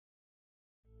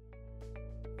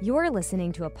You're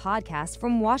listening to a podcast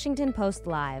from Washington Post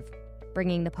Live,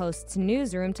 bringing the Post's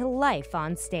newsroom to life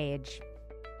on stage.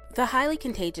 The highly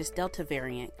contagious Delta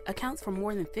variant accounts for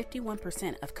more than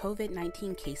 51% of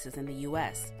COVID-19 cases in the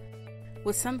U.S.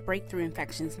 With some breakthrough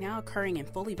infections now occurring in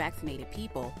fully vaccinated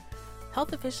people,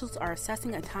 health officials are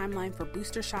assessing a timeline for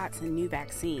booster shots and new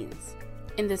vaccines.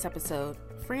 In this episode,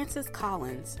 Francis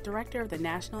Collins, director of the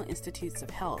National Institutes of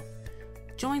Health,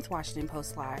 joins Washington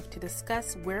Post Live to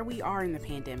discuss where we are in the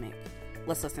pandemic.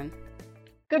 Let's listen.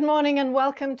 Good morning and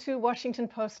welcome to Washington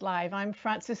Post Live. I'm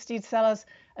Frances Stead Sellers,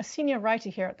 a senior writer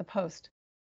here at the Post.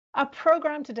 Our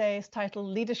program today is titled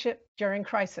Leadership During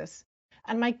Crisis,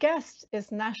 and my guest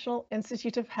is National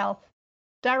Institute of Health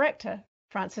Director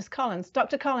Francis Collins.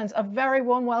 Dr. Collins, a very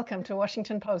warm welcome to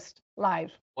Washington Post Live.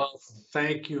 Well,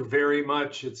 thank you very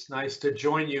much. It's nice to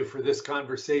join you for this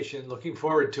conversation. Looking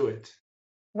forward to it.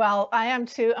 Well, I am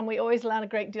too, and we always learn a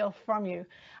great deal from you.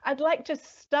 I'd like to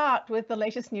start with the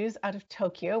latest news out of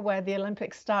Tokyo, where the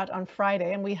Olympics start on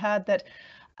Friday, and we heard that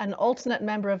an alternate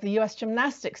member of the US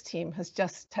gymnastics team has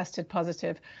just tested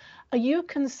positive. Are you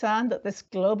concerned that this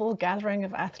global gathering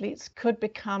of athletes could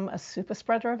become a super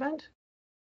spreader event?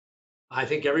 I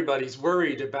think everybody's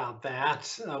worried about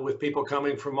that, with people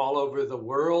coming from all over the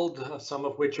world, some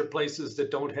of which are places that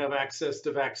don't have access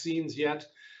to vaccines yet.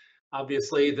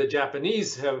 Obviously, the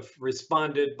Japanese have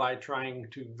responded by trying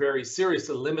to very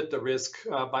seriously limit the risk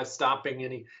by stopping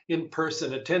any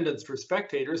in-person attendance for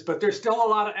spectators, but there's still a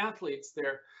lot of athletes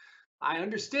there. I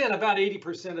understand about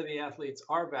 80% of the athletes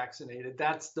are vaccinated.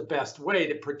 That's the best way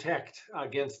to protect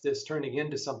against this turning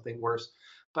into something worse.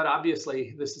 But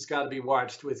obviously, this has got to be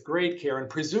watched with great care. And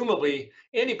presumably,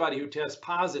 anybody who tests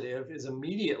positive is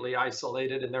immediately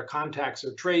isolated and their contacts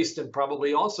are traced and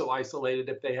probably also isolated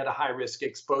if they had a high-risk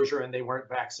exposure and they weren't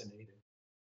vaccinated.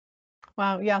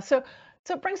 Wow, yeah. So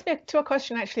it brings me to a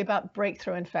question actually about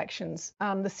breakthrough infections.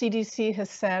 The CDC has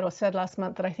said last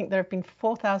month that I think there have been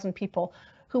 4,000 people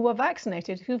who were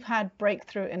vaccinated who've had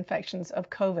breakthrough infections of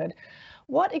COVID.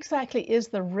 What exactly is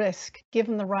the risk,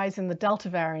 given the rise in the Delta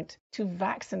variant, to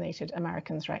vaccinated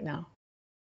Americans right now?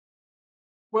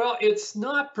 Well, it's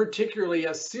not particularly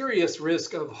a serious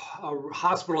risk of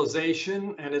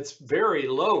hospitalization, and it's very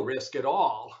low risk at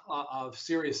all of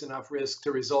serious enough risk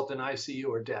to result in ICU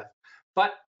or death.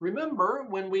 But remember,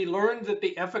 when we learned that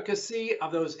the efficacy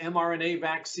of those mRNA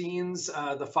vaccines,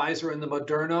 the Pfizer and the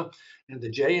Moderna and the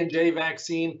J&J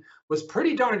vaccine was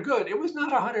pretty darn good. It was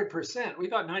not 100%. We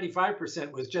thought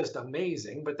 95% was just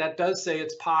amazing, but that does say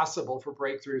it's possible for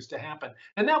breakthroughs to happen.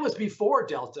 And that was before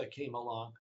Delta came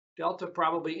along. Delta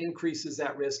probably increases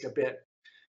that risk a bit.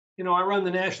 You know, I run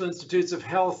the National Institutes of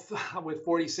Health with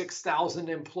 46,000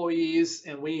 employees,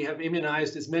 and we have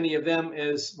immunized as many of them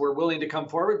as were willing to come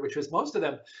forward, which was most of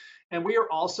them. And we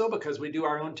are also, because we do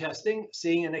our own testing,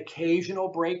 seeing an occasional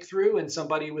breakthrough in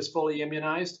somebody who was fully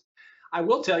immunized. I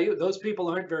will tell you, those people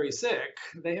aren't very sick.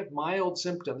 They have mild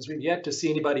symptoms. We've yet to see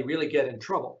anybody really get in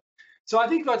trouble. So I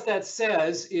think what that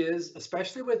says is,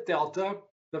 especially with Delta,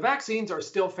 the vaccines are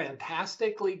still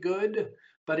fantastically good,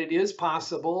 but it is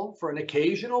possible for an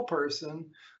occasional person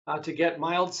to get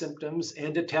mild symptoms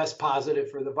and to test positive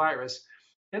for the virus.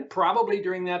 And probably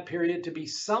during that period to be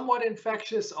somewhat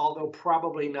infectious, although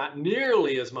probably not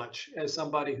nearly as much as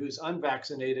somebody who's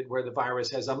unvaccinated, where the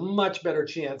virus has a much better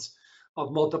chance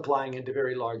of multiplying into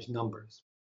very large numbers.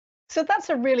 So that's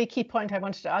a really key point I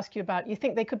wanted to ask you about. You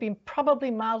think they could be probably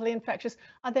mildly infectious.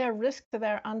 Are there risks to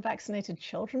their unvaccinated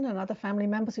children and other family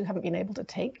members who haven't been able to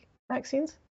take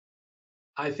vaccines?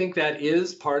 I think that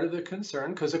is part of the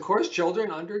concern because, of course, children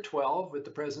under 12 at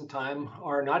the present time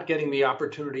are not getting the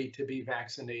opportunity to be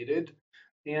vaccinated.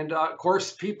 And of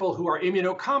course, people who are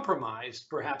immunocompromised,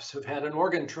 perhaps have had an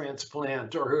organ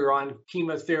transplant or who are on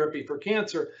chemotherapy for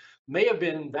cancer, may have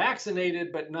been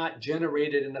vaccinated but not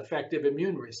generated an effective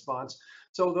immune response.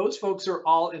 So those folks are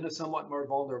all in a somewhat more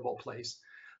vulnerable place.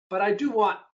 But I do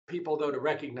want people, though, to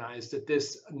recognize that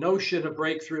this notion of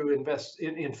breakthrough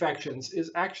infections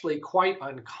is actually quite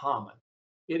uncommon.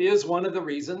 It is one of the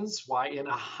reasons why in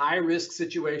a high-risk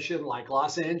situation like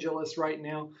Los Angeles right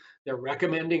now, they're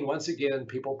recommending, once again,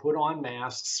 people put on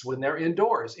masks when they're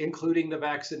indoors, including the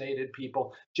vaccinated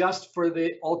people, just for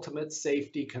the ultimate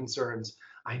safety concerns.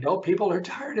 I know people are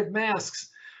tired of masks,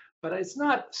 but it's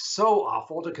not so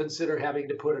awful to consider having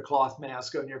to put a cloth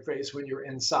mask on your face when you're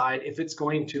inside if it's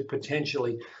going to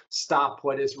potentially stop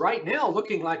what is right now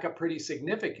looking like a pretty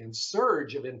significant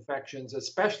surge of infections,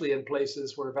 especially in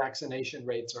places where vaccination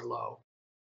rates are low.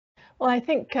 Well, I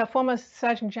think former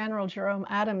Surgeon General Jerome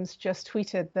Adams just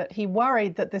tweeted that he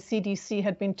worried that the CDC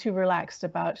had been too relaxed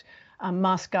about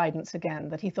mask guidance again,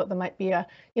 that he thought there might be a,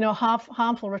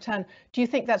 harmful return. Do you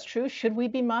think that's true? Should we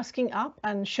be masking up?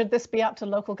 And should this be up to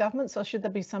local governments, or should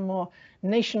there be some more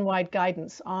nationwide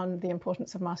guidance on the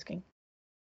importance of masking?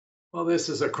 Well, this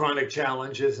is a chronic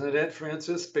challenge, isn't it,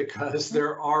 Francis? Because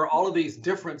there are all of these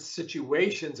different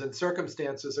situations and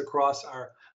circumstances across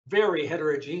our very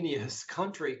heterogeneous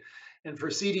country. And for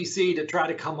CDC to try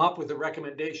to come up with a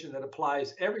recommendation that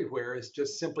applies everywhere is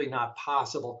just simply not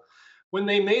possible. When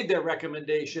they made their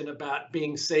recommendation about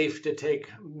being safe to take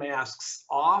masks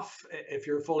off if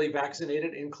you're fully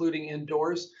vaccinated, including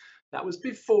indoors, that was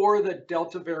before the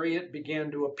Delta variant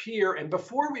began to appear and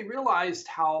before we realized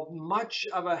how much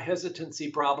of a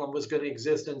hesitancy problem was going to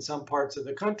exist in some parts of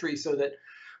the country so that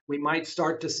we might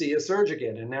start to see a surge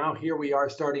again. And now here we are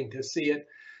starting to see it.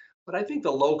 But I think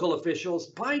the local officials,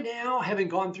 by now, having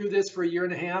gone through this for a year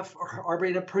and a half, are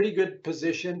in a pretty good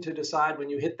position to decide when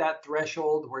you hit that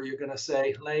threshold where you're going to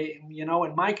say,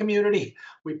 in my community,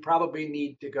 we probably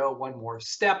need to go one more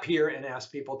step here and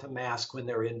ask people to mask when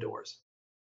they're indoors.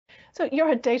 So you're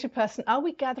a data person. Are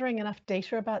we gathering enough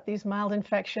data about these mild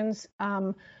infections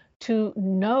to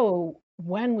know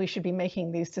when we should be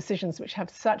making these decisions, which have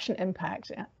such an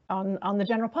impact on the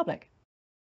general public?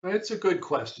 It's a good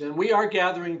question. We are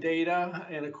gathering data,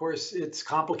 and of course, it's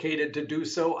complicated to do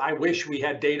so. I wish we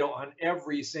had data on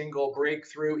every single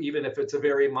breakthrough, even if it's a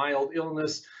very mild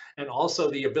illness, and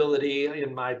also the ability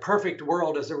in my perfect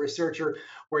world as a researcher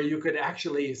where you could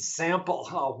actually sample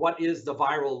what is the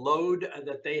viral load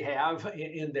that they have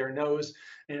in their nose,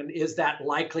 and is that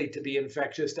likely to be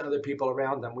infectious to other people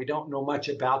around them. We don't know much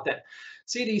about that.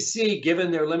 CDC, given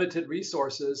their limited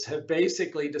resources, have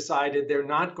basically decided they're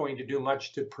not going to do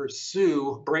much to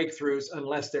pursue breakthroughs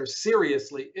unless they're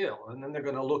seriously ill. And then they're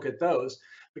going to look at those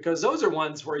because those are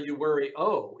ones where you worry,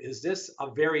 oh, is this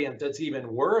a variant that's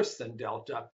even worse than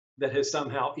Delta that has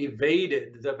somehow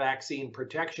evaded the vaccine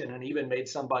protection and even made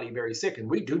somebody very sick? And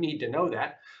we do need to know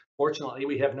that. Fortunately,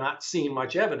 we have not seen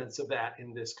much evidence of that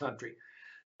in this country.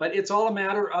 But it's all a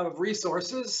matter of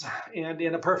resources. And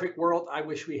in a perfect world, I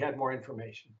wish we had more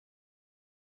information.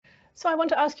 So I want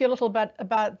to ask you a little bit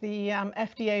about the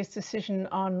FDA's decision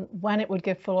on when it would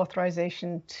give full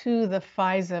authorization to the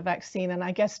Pfizer vaccine. And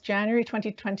I guess January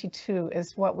 2022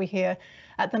 is what we hear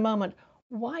at the moment.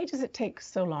 Why does it take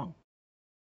so long?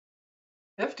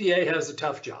 FDA has a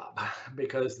tough job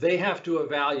because they have to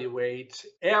evaluate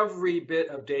every bit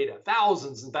of data,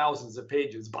 thousands and thousands of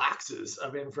pages, boxes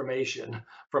of information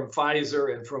from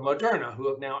Pfizer and from Moderna, who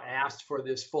have now asked for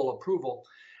this full approval.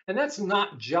 And that's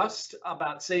not just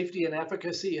about safety and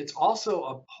efficacy. It's also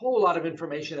a whole lot of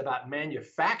information about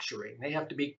manufacturing. They have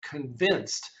to be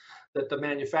convinced that the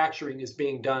manufacturing is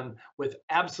being done with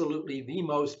absolutely the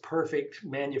most perfect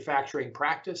manufacturing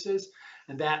practices,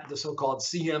 and that the so-called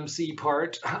CMC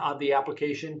part of the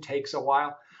application takes a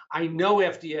while. I know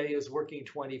FDA is working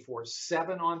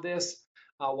 24/7 on this.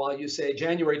 While you say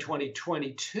January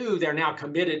 2022, they're now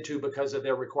committed to because of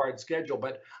their required schedule,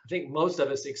 but I think most of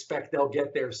us expect they'll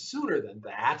get there sooner than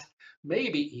that,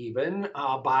 maybe even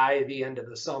by the end of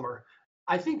the summer.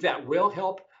 I think that will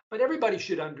help, but everybody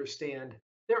should understand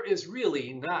there is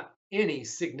really not any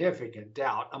significant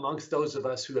doubt amongst those of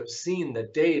us who have seen the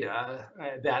data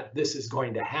that this is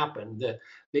going to happen.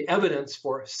 The evidence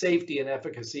for safety and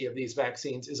efficacy of these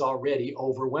vaccines is already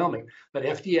overwhelming, but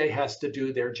FDA has to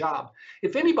do their job.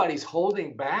 If anybody's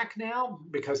holding back now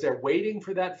because they're waiting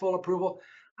for that full approval,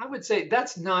 I would say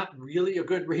that's not really a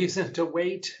good reason to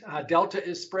wait. Delta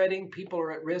is spreading, people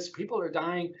are at risk, people are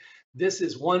dying. This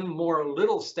is one more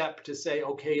little step to say,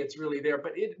 okay, it's really there,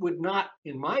 but it would not,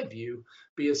 in my view,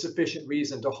 be a sufficient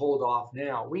reason to hold off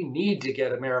now. We need to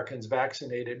get Americans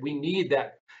vaccinated. We need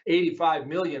that 85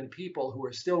 million people who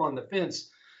are still on the fence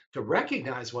to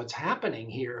recognize what's happening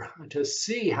here, to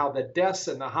see how the deaths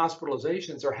and the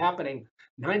hospitalizations are happening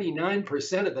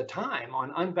 99% of the time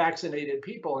on unvaccinated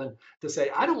people, and to say,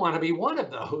 I don't want to be one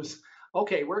of those.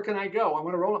 Okay, where can I go? I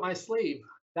want to roll up my sleeve.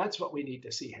 That's what we need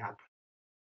to see happen.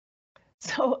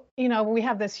 So, we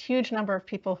have this huge number of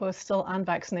people who are still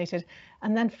unvaccinated.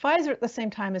 And then Pfizer at the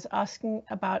same time is asking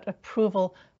about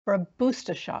approval for a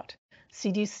booster shot.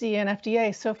 CDC and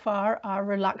FDA so far are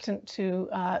reluctant to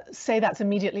say that's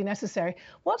immediately necessary.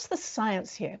 What's the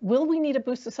science here? Will we need a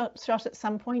booster shot at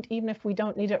some point, even if we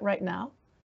don't need it right now?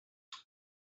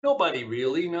 Nobody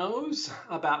really knows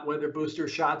about whether booster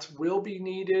shots will be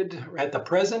needed. At the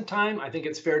present time, I think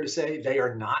it's fair to say they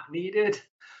are not needed.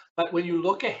 But when you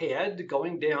look ahead,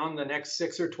 going down the next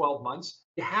 6 or 12 months,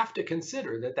 you have to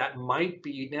consider that that might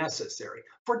be necessary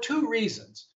for two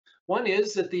reasons. One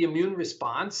is that the immune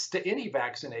response to any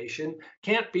vaccination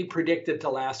can't be predicted to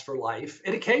last for life.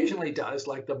 It occasionally does,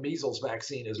 like the measles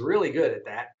vaccine is really good at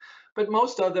that. But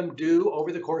most of them do,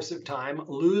 over the course of time,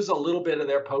 lose a little bit of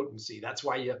their potency. That's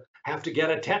why you have to get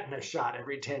a tetanus shot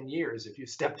every 10 years. If you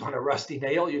stepped on a rusty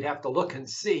nail, you'd have to look and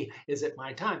see, is it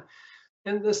my time?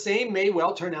 And the same may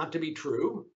well turn out to be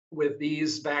true with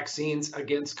these vaccines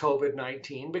against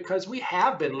COVID-19, because we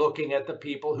have been looking at the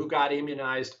people who got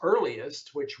immunized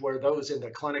earliest, which were those in the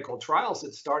clinical trials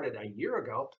that started a year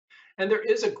ago. And there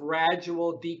is a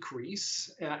gradual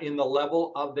decrease in the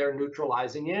level of their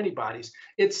neutralizing antibodies.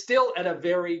 It's still at a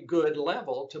very good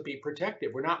level to be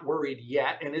protective. We're not worried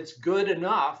yet, and it's good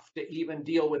enough to even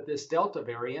deal with this Delta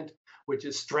variant, which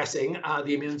is stressing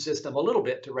the immune system a little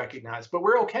bit to recognize. But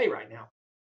we're okay right now.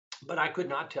 But I could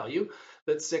not tell you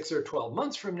that 6 or 12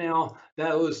 months from now,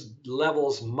 those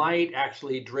levels might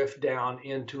actually drift down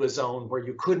into a zone where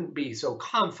you couldn't be so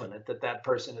confident that that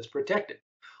person is protected.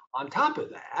 On top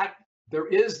of that, there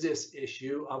is this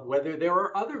issue of whether there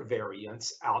are other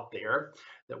variants out there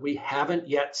that we haven't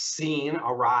yet seen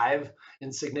arrive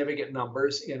in significant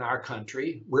numbers in our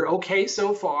country. We're okay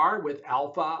so far with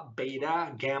Alpha,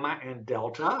 Beta, Gamma, and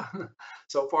Delta.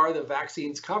 So far, the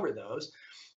vaccines cover those.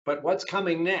 But what's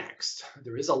coming next?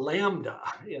 There is a Lambda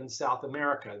in South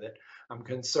America that I'm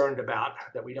concerned about,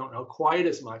 that we don't know quite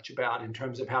as much about in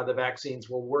terms of how the vaccines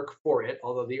will work for it,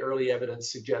 although the early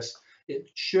evidence suggests it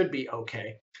should be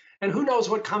okay. And who knows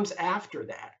what comes after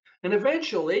that? And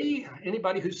eventually,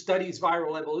 anybody who studies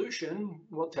viral evolution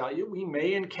will tell you we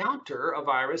may encounter a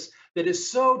virus that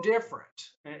is so different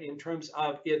in terms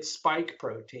of its spike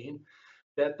protein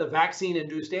that the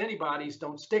vaccine-induced antibodies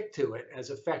don't stick to it as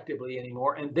effectively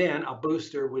anymore, and then a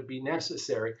booster would be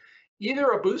necessary.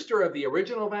 Either a booster of the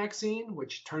original vaccine,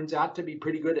 which turns out to be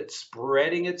pretty good at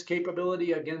spreading its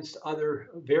capability against other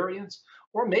variants,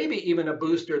 or maybe even a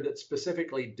booster that's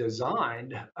specifically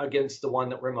designed against the one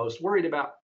that we're most worried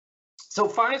about. So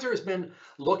Pfizer has been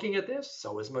looking at this,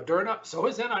 so is Moderna, so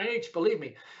is NIH, believe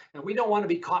me. And we don't want to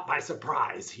be caught by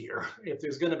surprise here. If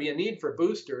there's going to be a need for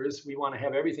boosters, we want to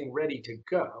have everything ready to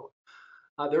go.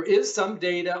 There is some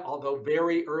data, although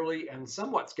very early and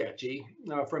somewhat sketchy,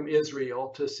 from Israel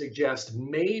to suggest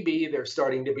maybe there's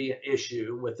starting to be an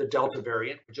issue with the Delta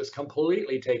variant, which has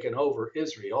completely taken over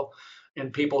Israel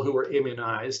and people who were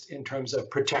immunized in terms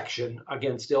of protection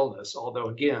against illness. Although,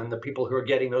 again, the people who are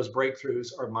getting those breakthroughs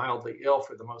are mildly ill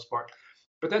for the most part.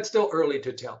 But that's still early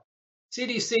to tell.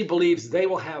 CDC believes they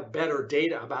will have better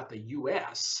data about the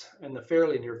US in the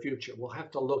fairly near future. We'll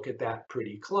have to look at that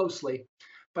pretty closely.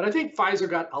 But I think Pfizer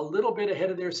got a little bit ahead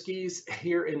of their skis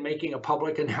here in making a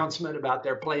public announcement about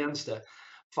their plans to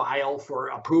file for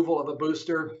approval of a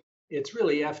booster. It's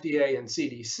really FDA and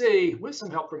CDC, with some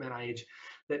help from NIH,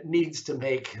 that needs to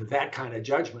make that kind of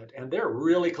judgment. And they're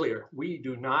really clear. We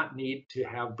do not need to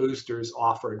have boosters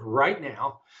offered right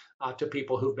now to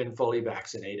people who've been fully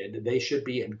vaccinated. They should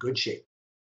be in good shape.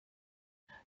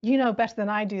 You know better than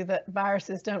I do that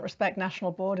viruses don't respect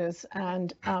national borders,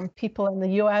 and people in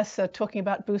the US are talking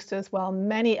about boosters while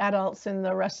many adults in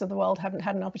the rest of the world haven't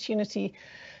had an opportunity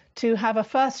to have a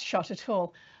first shot at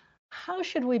all. How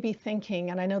should we be thinking,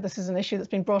 and I know this is an issue that's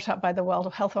been brought up by the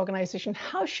World Health Organization,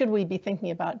 how should we be thinking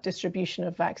about distribution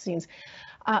of vaccines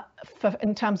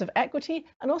in terms of equity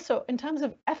and also in terms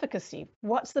of efficacy?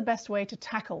 What's the best way to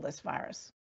tackle this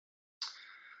virus?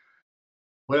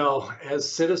 Well,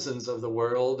 as citizens of the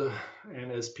world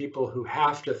and as people who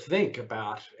have to think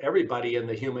about everybody in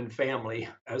the human family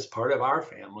as part of our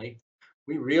family,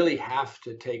 we really have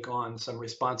to take on some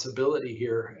responsibility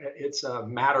here. It's a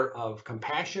matter of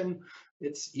compassion.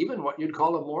 It's even what you'd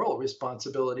call a moral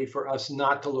responsibility for us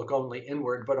not to look only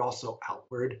inward, but also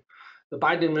outward. The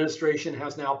Biden administration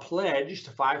has now pledged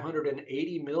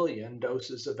 580 million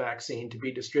doses of vaccine to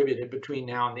be distributed between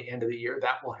now and the end of the year.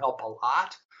 That will help a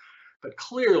lot. But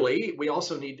clearly, we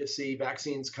also need to see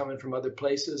vaccines coming from other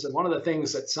places. And one of the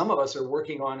things that some of us are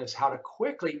working on is how to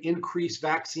quickly increase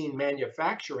vaccine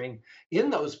manufacturing in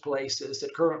those places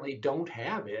that currently don't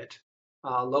have it,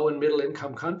 low and middle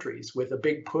income countries. With a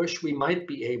big push, we might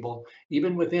be able,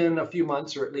 even within a few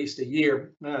months or at least a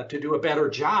year, to do a better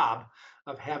job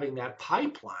of having that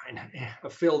pipeline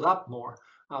filled up more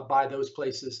by those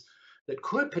places that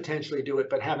could potentially do it,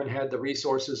 but haven't had the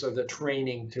resources or the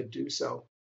training to do so.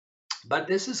 But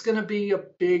this is going to be a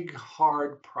big,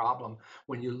 hard problem.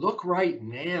 When you look right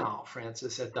now,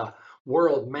 Francis, at the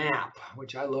world map,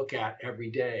 which I look at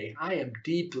every day, I am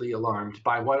deeply alarmed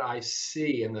by what I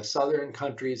see in the southern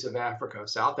countries of Africa,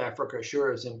 South Africa,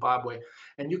 sure, Zimbabwe.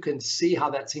 And you can see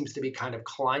how that seems to be kind of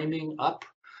climbing up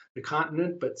the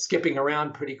continent, but skipping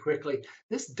around pretty quickly.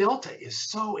 This Delta is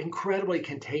so incredibly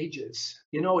contagious.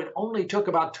 You know, it only took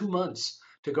about 2 months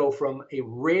to go from a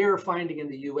rare finding in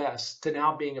the US to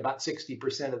now being about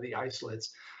 60% of the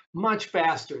isolates, much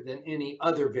faster than any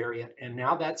other variant. And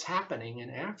now that's happening in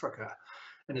Africa.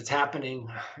 And it's happening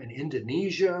in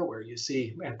Indonesia, where you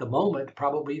see at the moment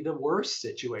probably the worst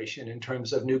situation in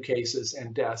terms of new cases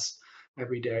and deaths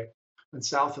every day. And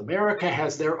South America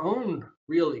has their own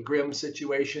really grim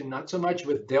situation, not so much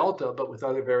with Delta, but with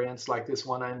other variants like this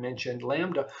one I mentioned,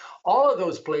 Lambda. All of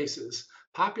those places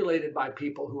populated by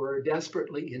people who are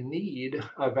desperately in need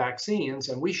of vaccines,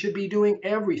 and we should be doing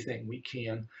everything we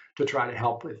can to try to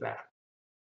help with that.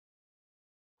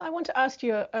 I want to ask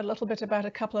you a little bit about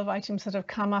a couple of items that have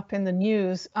come up in the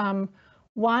news.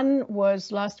 One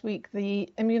was last week,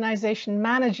 the immunization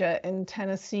manager in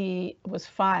Tennessee was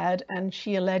fired, and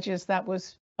she alleges that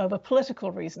was over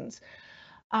political reasons.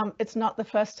 It's not the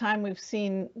first time we've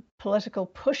seen political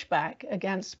pushback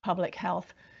against public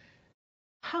health.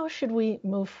 How should we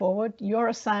move forward? You're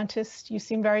a scientist. You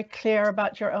seem very clear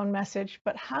about your own message,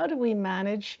 but how do we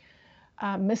manage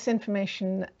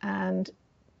misinformation and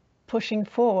pushing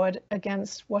forward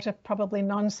against what are probably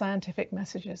non-scientific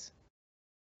messages?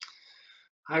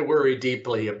 I worry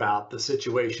deeply about the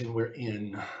situation we're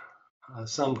in.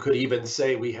 Some could even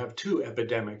say we have two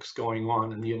epidemics going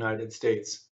on in the United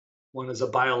States. One is a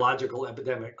biological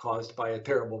epidemic caused by a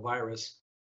terrible virus.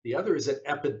 The other is an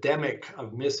epidemic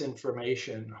of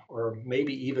misinformation, or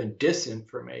maybe even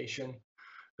disinformation,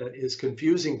 that is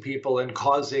confusing people and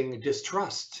causing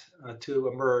distrust to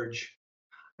emerge.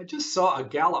 I just saw a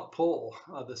Gallup poll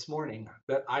this morning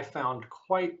that I found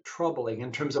quite troubling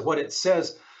in terms of what it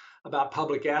says about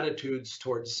public attitudes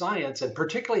towards science, and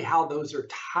particularly how those are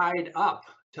tied up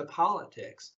to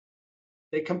politics.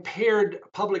 They compared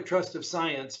public trust of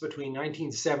science between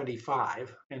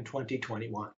 1975 and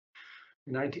 2021.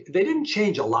 They didn't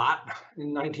change a lot.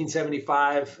 In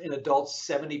 1975, in adults,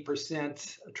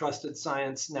 70% trusted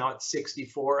science. Now it's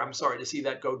 64. I'm sorry to see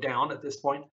that go down at this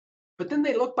point. But then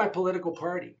they look by political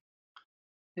party.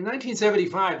 In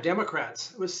 1975,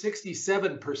 Democrats, it was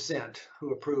 67%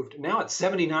 who approved. Now it's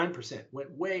 79%,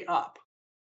 went way up.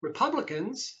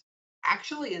 Republicans,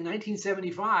 actually in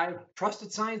 1975,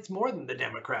 trusted science more than the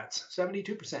Democrats,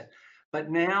 72%. But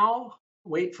now,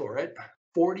 wait for it,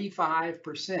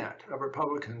 45% of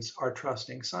Republicans are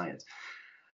trusting science.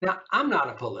 Now, I'm not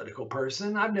a political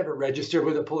person. I've never registered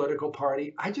with a political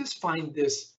party. I just find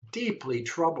this deeply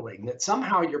troubling that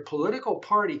somehow your political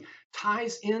party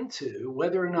ties into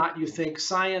whether or not you think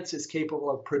science is capable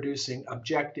of producing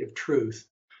objective truth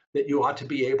that you ought to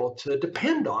be able to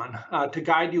depend on to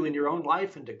guide you in your own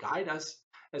life and to guide us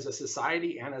as a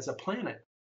society and as a planet.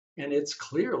 And it's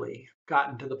clearly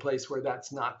gotten to the place where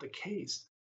that's not the case.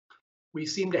 We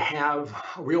seem to have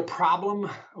a real problem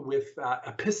with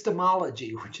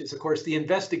epistemology, which is, of course, the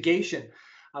investigation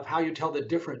of how you tell the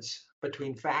difference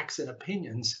between facts and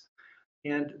opinions.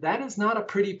 And that is not a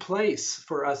pretty place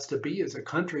for us to be as a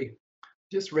country.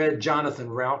 Just read Jonathan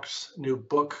Rauch's new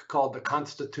book called The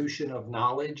Constitution of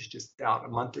Knowledge, just out a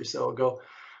month or so ago,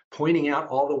 pointing out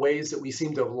all the ways that we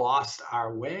seem to have lost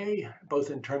our way, both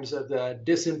in terms of the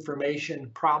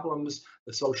disinformation problems,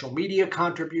 the social media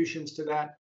contributions to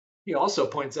that. He also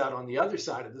points out on the other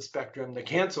side of the spectrum, the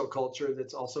cancel culture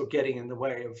that's also getting in the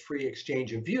way of free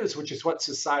exchange of views, which is what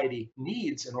society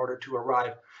needs in order to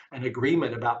arrive at an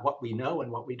agreement about what we know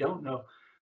and what we don't know.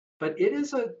 But it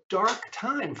is a dark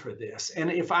time for this. And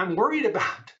if I'm worried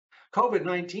about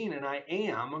COVID-19, and I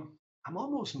am, I'm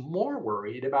almost more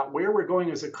worried about where we're going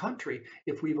as a country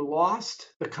if we've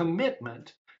lost the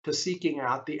commitment to seeking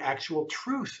out the actual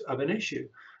truth of an issue,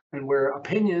 and where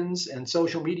opinions and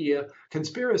social media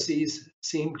conspiracies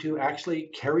seem to actually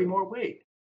carry more weight.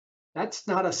 That's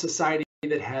not a society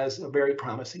that has a very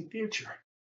promising future.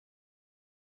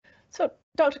 So,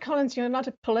 Dr. Collins, you're not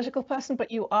a political person,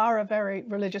 but you are a very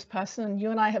religious person. And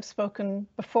you and I have spoken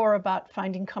before about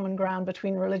finding common ground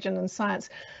between religion and science.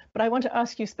 But I want to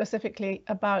ask you specifically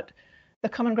about the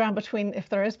common ground between, if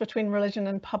there is, between religion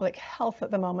and public health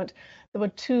at the moment. There were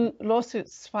 2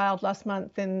 lawsuits filed last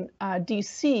month in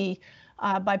DC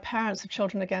by parents of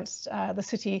children against the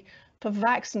city for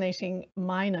vaccinating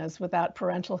minors without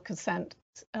parental consent,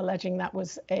 alleging that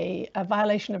was a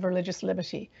violation of religious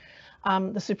liberty.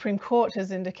 The Supreme Court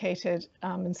has indicated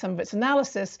in some of its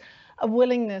analysis a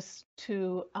willingness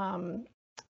to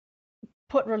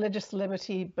put religious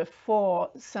liberty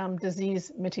before some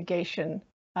disease mitigation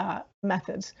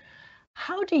methods.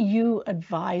 How do you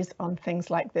advise on things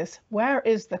like this? Where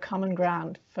is the common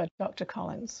ground for Dr.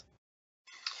 Collins?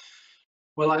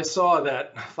 Well, I saw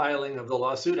that filing of the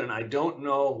lawsuit, and I don't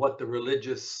know what the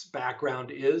religious background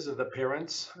is of the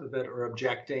parents that are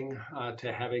objecting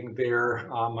to having their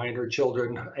minor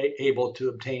children able to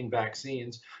obtain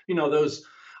vaccines. You know, those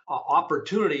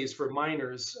opportunities for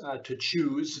minors to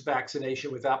choose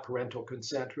vaccination without parental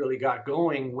consent really got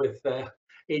going with the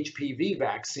HPV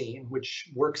vaccine,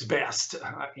 which works best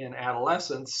in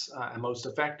adolescents and most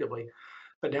effectively.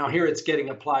 But now here it's getting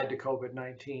applied to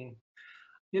COVID-19.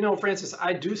 You know, Francis,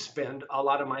 I do spend a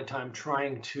lot of my time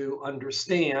trying to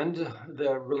understand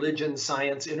the religion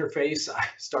science interface. I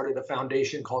started a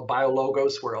foundation called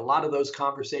BioLogos, where a lot of those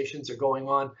conversations are going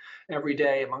on every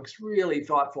day amongst really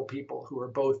thoughtful people who are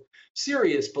both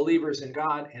serious believers in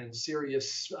God and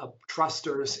serious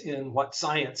trusters in what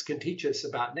science can teach us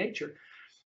about nature.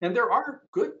 And there are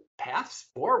good paths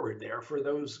forward there for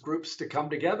those groups to come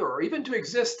together or even to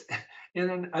exist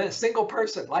in a single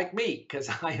person like me, because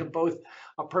I am both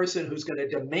a person who's going to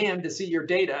demand to see your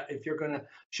data if you're going to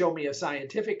show me a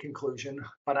scientific conclusion,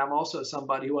 but I'm also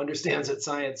somebody who understands that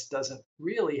science doesn't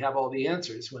really have all the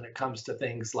answers when it comes to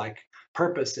things like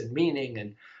purpose and meaning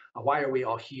and why are we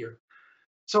all here.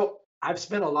 So I've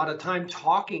spent a lot of time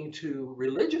talking to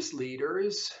religious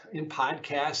leaders in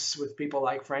podcasts with people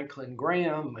like Franklin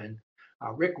Graham and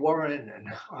Rick Warren and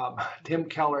Tim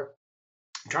Keller,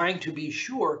 trying to be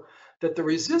sure that the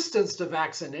resistance to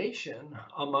vaccination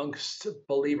amongst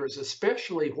believers,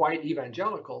 especially white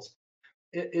evangelicals,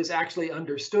 is actually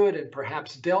understood and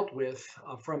perhaps dealt with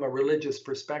from a religious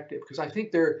perspective. Because I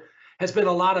think there has been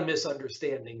a lot of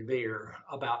misunderstanding there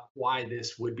about why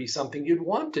this would be something you'd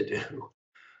want to do.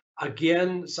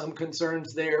 Again, some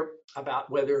concerns there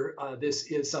about whether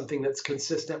this is something that's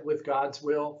consistent with God's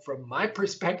will. From my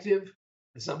perspective,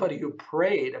 as somebody who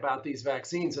prayed about these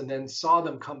vaccines and then saw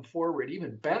them come forward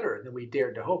even better than we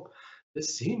dared to hope,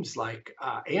 this seems like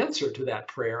an answer to that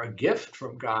prayer, a gift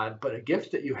from God, but a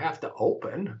gift that you have to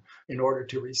open in order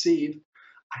to receive.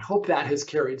 I hope that has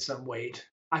carried some weight.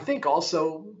 I think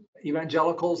also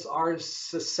evangelicals are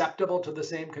susceptible to the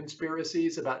same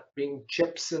conspiracies about being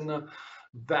chips in the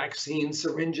vaccine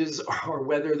syringes or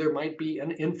whether there might be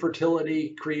an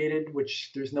infertility created,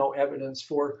 which there's no evidence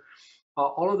for.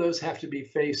 All of those have to be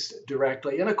faced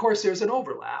directly. And of course, there's an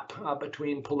overlap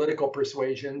between political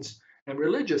persuasions and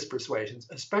religious persuasions,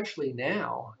 especially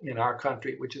now in our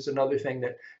country, which is another thing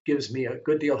that gives me a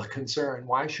good deal of concern.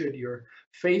 Why should your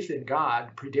faith in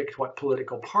God predict what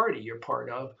political party you're part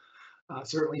of?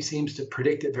 Certainly seems to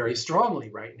predict it very strongly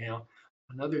right now.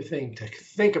 Another thing to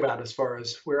think about as far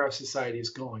as where our society is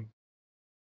going.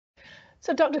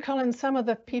 So, Dr. Collins, some of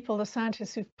the people, the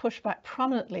scientists who've pushed back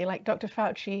prominently, like Dr.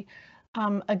 Fauci,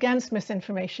 against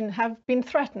misinformation have been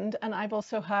threatened. And I've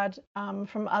also heard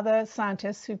from other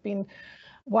scientists who've been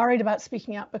worried about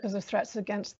speaking up because of threats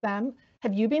against them.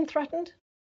 Have you been threatened?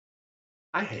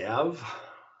 I have.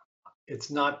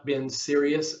 It's not been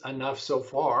serious enough so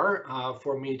far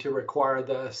for me to require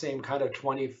the same kind of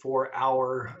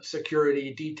 24-hour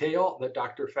security detail that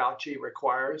Dr. Fauci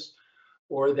requires,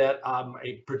 or that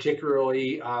a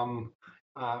particularly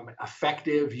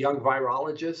effective young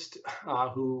virologist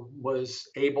who was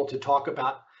able to talk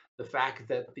about the fact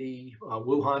that the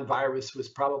Wuhan virus was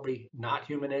probably not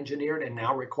human engineered and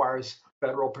now requires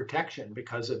federal protection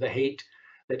because of the hate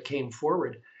that came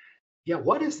forward. Yeah,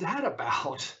 what is that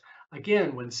about?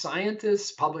 Again, when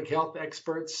scientists, public health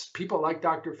experts, people like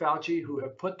Dr. Fauci, who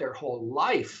have put their whole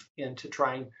life into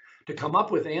trying to come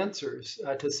up with answers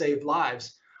to save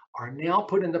lives, are now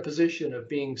put in the position of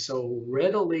being so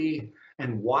readily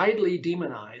and widely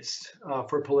demonized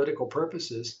for political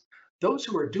purposes, those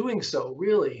who are doing so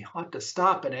really ought to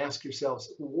stop and ask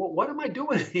yourselves, what am I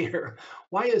doing here?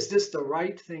 Why is this the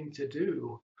right thing to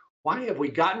do? Why have we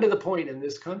gotten to the point in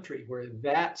this country where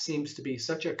that seems to be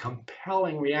such a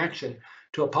compelling reaction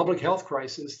to a public health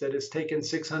crisis that has taken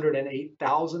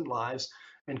 608,000 lives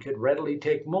and could readily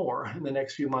take more in the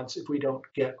next few months if we don't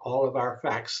get all of our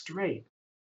facts straight?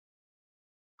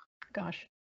 Gosh.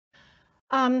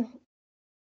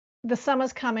 The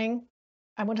summer's coming.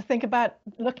 I want to think about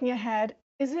looking ahead.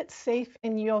 Is it safe,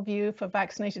 in your view, for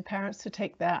vaccinated parents to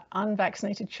take their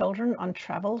unvaccinated children on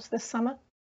travels this summer?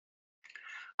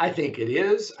 I think it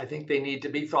is. I think they need to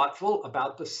be thoughtful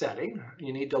about the setting.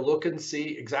 You need to look and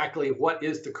see exactly what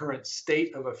is the current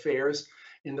state of affairs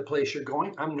in the place you're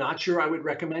going. I'm not sure I would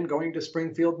recommend going to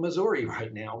Springfield, Missouri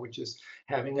right now, which is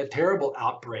having a terrible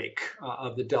outbreak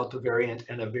of the Delta variant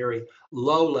and a very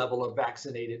low level of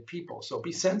vaccinated people. So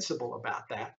be sensible about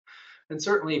that. And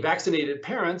certainly vaccinated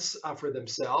parents for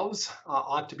themselves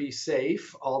ought to be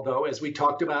safe, although, as we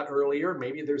talked about earlier,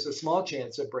 maybe there's a small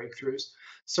chance of breakthroughs.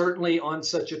 Certainly on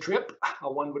such a trip,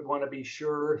 one would want to be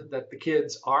sure that the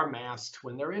kids are masked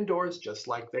when they're indoors, just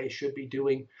like they should be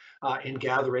doing in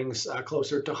gatherings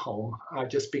closer to home,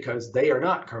 just because they are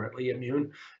not currently immune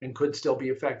and could still be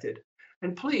affected.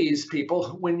 And please, people,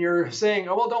 when you're saying,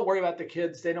 oh, well, don't worry about the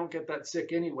kids, they don't get that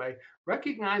sick anyway,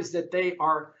 recognize that they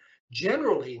are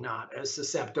generally not as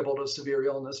susceptible to severe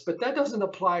illness, but that doesn't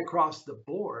apply across the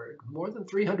board. More than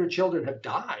 300 children have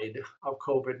died of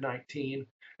COVID-19,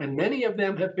 and many of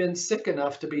them have been sick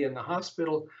enough to be in the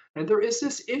hospital. And there is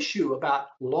this issue about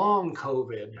long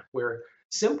COVID, where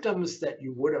symptoms that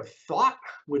you would have thought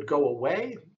would go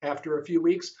away after a few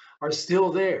weeks are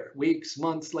still there weeks,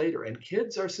 months later. And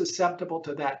kids are susceptible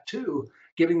to that too,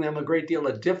 giving them a great deal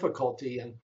of difficulty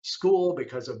in school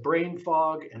because of brain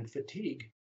fog and fatigue.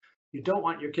 You don't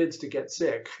want your kids to get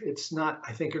sick. It's not,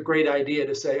 I think, a great idea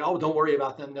to say, oh, don't worry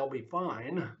about them, they'll be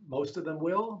fine. Most of them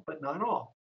will, but not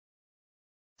all.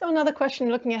 So another question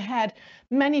looking ahead,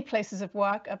 many places of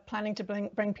work are planning to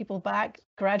bring people back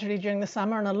gradually during the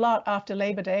summer and a lot after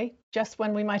Labor Day, just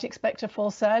when we might expect a full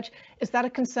surge. Is that a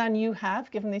concern you have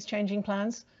given these changing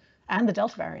plans and the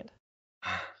Delta variant?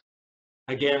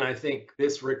 Again, I think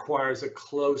this requires a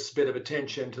close bit of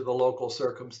attention to the local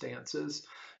circumstances.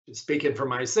 Speaking for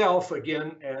myself,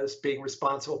 again, as being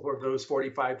responsible for those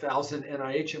 45,000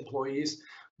 NIH employees,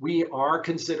 we are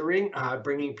considering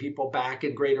bringing people back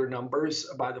in greater numbers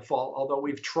by the fall, although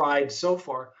we've tried so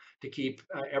far to keep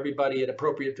everybody at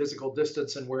appropriate physical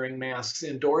distance and wearing masks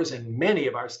indoors, and many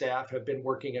of our staff have been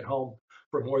working at home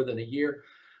for more than a year.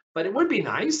 But it would be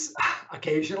nice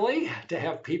occasionally to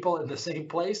have people in the same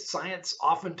place. Science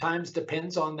oftentimes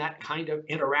depends on that kind of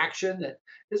interaction that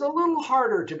is a little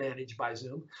harder to manage by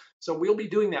Zoom. So we'll be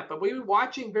doing that, but we'll be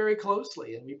watching very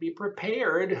closely, and we'd be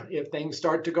prepared if things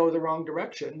start to go the wrong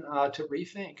direction to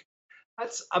rethink.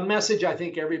 That's a message I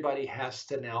think everybody has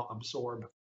to now absorb,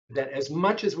 that as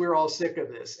much as we're all sick of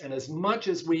this, and as much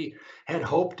as we had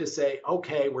hoped to say,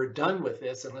 okay, we're done with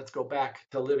this and let's go back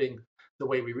to living the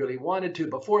way we really wanted to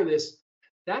before this,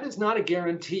 that is not a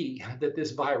guarantee that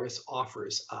this virus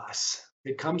offers us.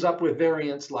 It comes up with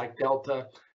variants like Delta.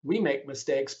 We make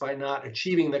mistakes by not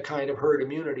achieving the kind of herd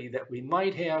immunity that we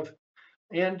might have.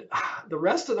 And the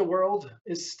rest of the world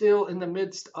is still in the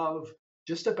midst of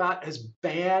just about as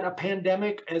bad a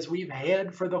pandemic as we've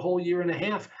had for the whole year and a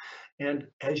half. And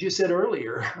as you said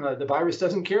earlier, the virus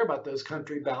doesn't care about those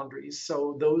country boundaries.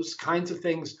 So those kinds of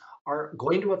things are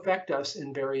going to affect us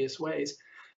in various ways.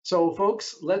 So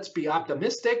folks, let's be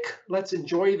optimistic. Let's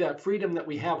enjoy the freedom that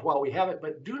we have while we have it,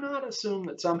 but do not assume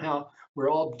that somehow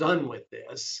we're all done with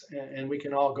this and we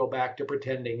can all go back to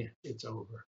pretending it's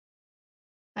over.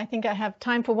 I think I have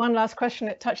time for one last question.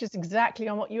 It touches exactly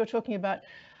on what you were talking about,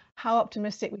 how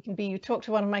optimistic we can be. You talked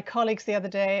to one of my colleagues the other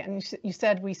day and you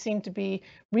said we seem to be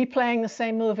replaying the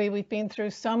same movie we've been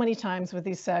through so many times with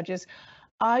these surges.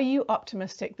 Are you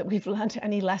optimistic that we've learned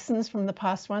any lessons from the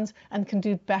past ones and can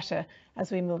do better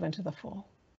as we move into the fall?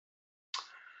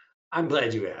 I'm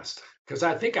glad you asked, because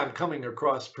I think I'm coming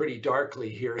across pretty darkly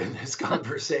here in this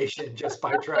conversation just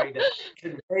by trying to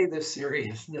convey the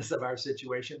seriousness of our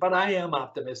situation. But I am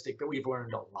optimistic that we've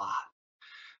learned a lot.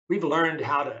 We've learned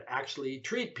how to actually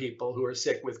treat people who are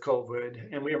sick with COVID,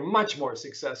 and we are much more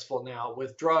successful now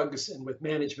with drugs and with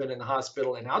management in the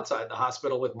hospital and outside the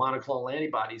hospital with monoclonal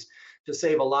antibodies to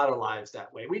save a lot of lives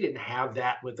that way. We didn't have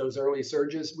that with those early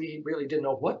surges. We really didn't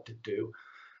know what to do.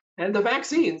 And the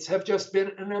vaccines have just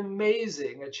been an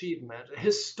amazing achievement,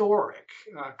 historic.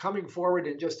 Coming forward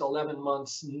in just 11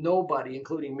 months, nobody,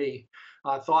 including me,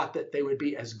 thought that they would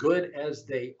be as good as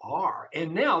they are.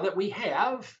 And now that we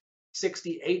have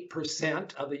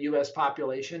 68% of the US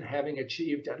population having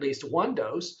achieved at least one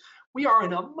dose, we are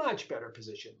in a much better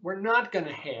position. We're not going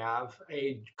to have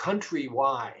a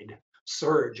countrywide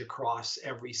surge across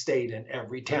every state and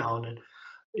every town. And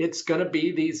it's going to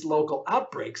be these local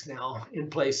outbreaks now in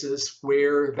places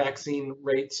where vaccine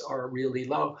rates are really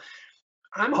low.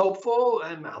 I'm hopeful,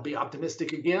 and I'll be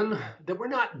optimistic again, that we're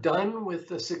not done with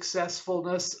the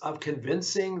successfulness of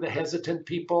convincing the hesitant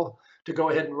people to go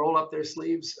ahead and roll up their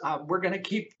sleeves. We're going to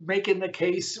keep making the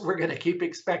case. We're going to keep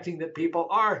expecting that people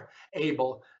are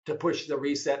able to push the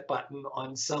reset button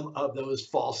on some of those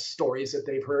false stories that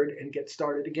they've heard and get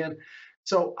started again.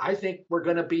 So I think we're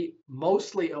going to be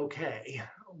mostly okay.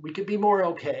 We could be more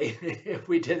okay if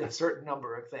we did a certain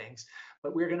number of things,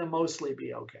 but we're going to mostly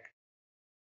be okay.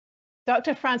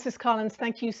 Dr. Francis Collins,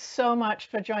 thank you so much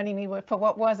for joining me for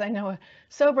what was, I know, a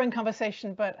sobering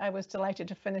conversation, but I was delighted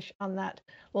to finish on that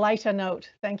lighter note.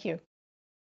 Thank you.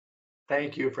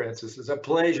 Thank you, Frances. It's a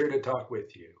pleasure to talk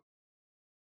with you.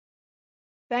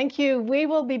 Thank you. We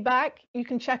will be back. You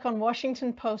can check on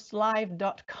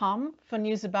WashingtonPostLive.com for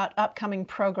news about upcoming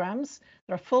programs.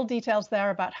 There are full details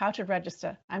there about how to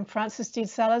register. I'm Frances Stead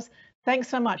Sellers. Thanks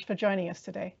so much for joining us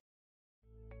today.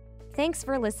 Thanks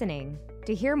for listening.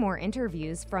 To hear more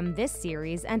interviews from this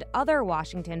series and other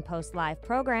Washington Post Live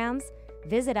programs,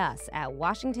 visit us at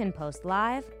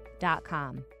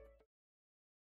WashingtonPostLive.com.